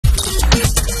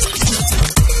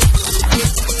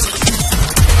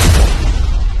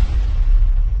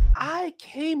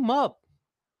came up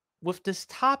with this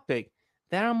topic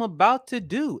that I'm about to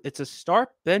do. It's a start,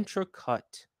 bench, or cut.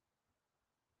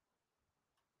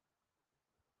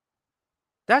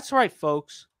 That's right,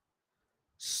 folks.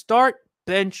 Start,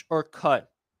 bench, or cut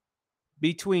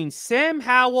between Sam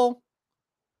Howell,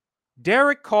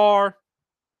 Derek Carr,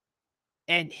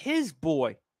 and his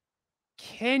boy,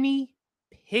 Kenny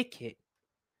Pickett.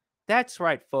 That's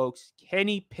right, folks.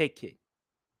 Kenny Pickett.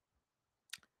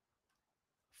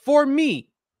 For me,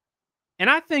 and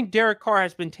I think Derek Carr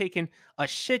has been taking a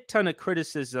shit ton of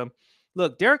criticism.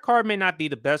 Look, Derek Carr may not be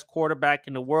the best quarterback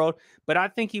in the world, but I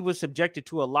think he was subjected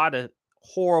to a lot of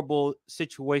horrible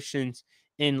situations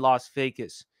in Las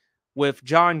Vegas with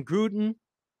John Gruden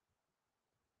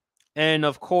and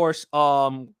of course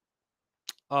Henry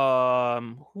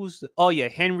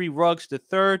Ruggs the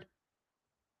third,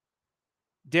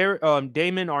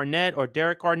 Damon Arnett or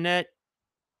Derek Arnett.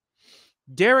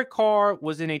 Derek Carr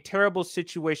was in a terrible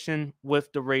situation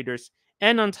with the Raiders.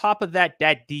 And on top of that,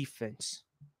 that defense.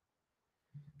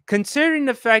 Considering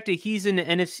the fact that he's in the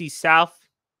NFC South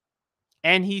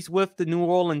and he's with the New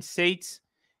Orleans Saints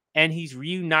and he's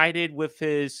reunited with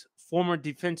his former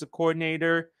defensive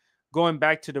coordinator going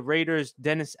back to the Raiders,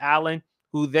 Dennis Allen,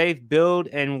 who they've built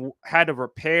and had a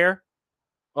rapport,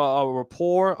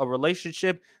 a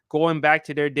relationship going back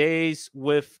to their days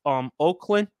with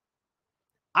Oakland.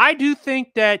 I do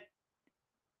think that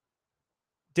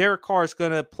Derek Carr is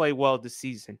going to play well this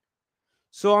season.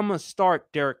 So I'm going to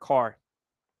start Derek Carr.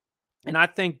 And I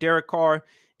think Derek Carr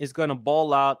is going to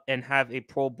ball out and have a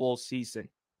Pro Bowl season.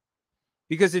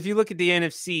 Because if you look at the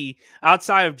NFC,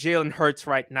 outside of Jalen Hurts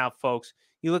right now, folks,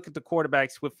 you look at the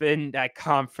quarterbacks within that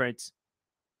conference,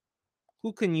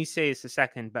 who can you say is the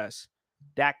second best?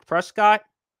 Dak Prescott?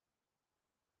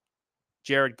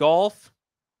 Jared Goff?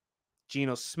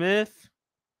 Geno Smith?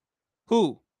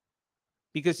 Who?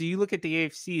 Because if you look at the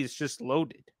AFC, it's just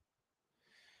loaded.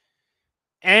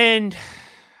 And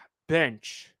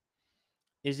bench.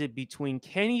 Is it between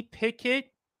Kenny Pickett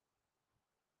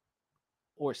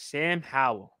or Sam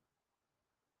Howell?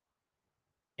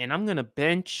 And I'm going to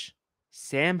bench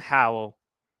Sam Howell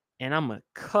and I'm going to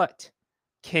cut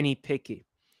Kenny Pickett.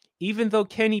 Even though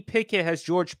Kenny Pickett has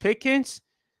George Pickens,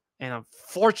 and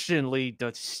unfortunately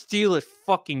the Steelers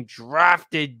fucking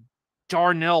drafted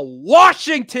Darnell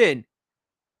Washington,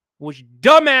 which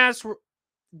dumbass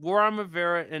Ron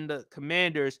Rivera and the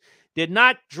Commanders did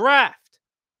not draft.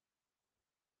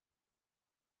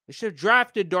 They should have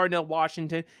drafted Darnell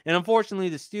Washington, and unfortunately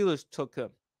the Steelers took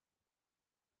him.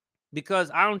 Because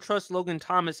I don't trust Logan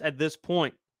Thomas at this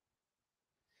point.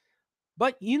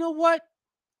 But you know what?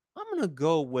 I'm going to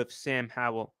go with Sam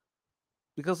Howell.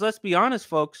 Because let's be honest,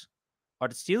 folks. Are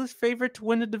the Steelers favorite to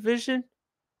win the division?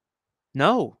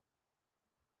 No.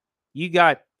 You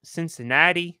got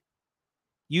Cincinnati.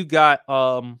 You got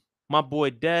my boy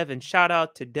Dev, and shout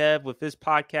out to Dev with his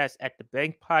podcast at the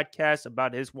Bank podcast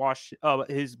about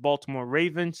his Baltimore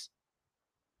Ravens.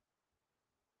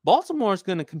 Baltimore is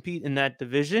going to compete in that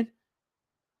division.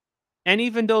 And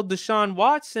even though Deshaun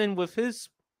Watson with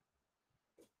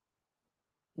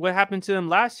what happened to him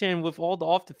last year and with all the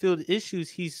off the field issues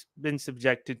he's been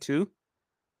subjected to,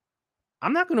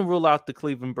 I'm not going to rule out the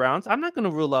Cleveland Browns. I'm not going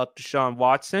to rule out Deshaun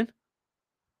Watson.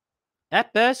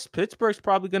 At best, Pittsburgh's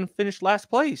probably going to finish last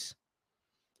place.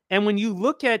 And when you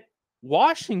look at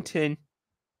Washington,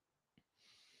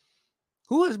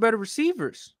 who has better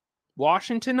receivers?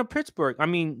 Washington or Pittsburgh? I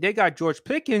mean, they got George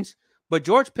Pickens, but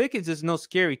George Pickens is no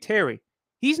Scary Terry.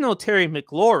 He's no Terry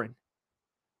McLaurin.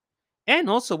 And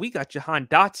also, we got Jahan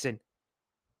Dotson.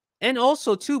 And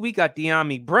also, too, we got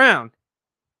De'Ami Brown.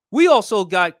 We also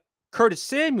got Curtis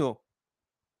Samuel.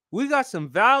 We got some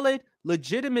valid,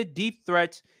 legitimate deep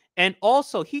threats. And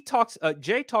also,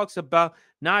 Jay talks about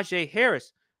Najee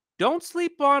Harris. Don't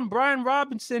sleep on Brian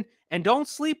Robinson and don't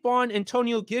sleep on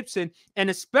Antonio Gibson, and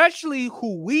especially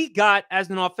who we got as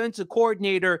an offensive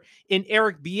coordinator in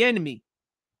Eric Bieniemy.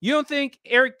 You don't think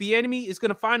Eric Bieniemy is going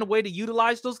to find a way to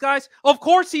utilize those guys? Of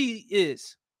course he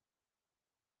is.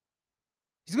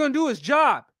 He's going to do his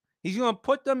job. He's going to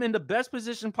put them in the best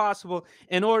position possible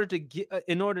in order to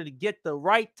get the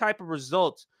right type of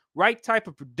results, right type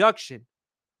of production.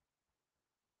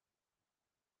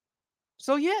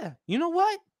 So yeah, you know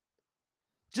what?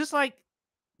 Just like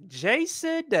Jay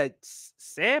said that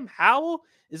Sam Howell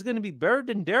is going to be better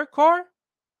than Derek Carr,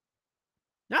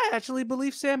 I actually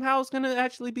believe Sam Howell is going to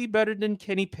actually be better than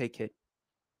Kenny Pickett.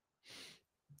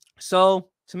 So,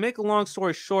 to make a long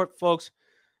story short, folks,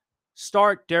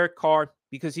 start Derek Carr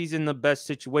because he's in the best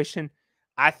situation.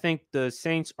 I think the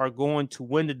Saints are going to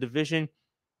win the division.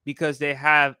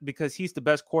 because he's the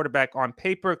best quarterback on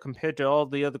paper compared to all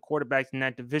the other quarterbacks in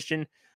that division.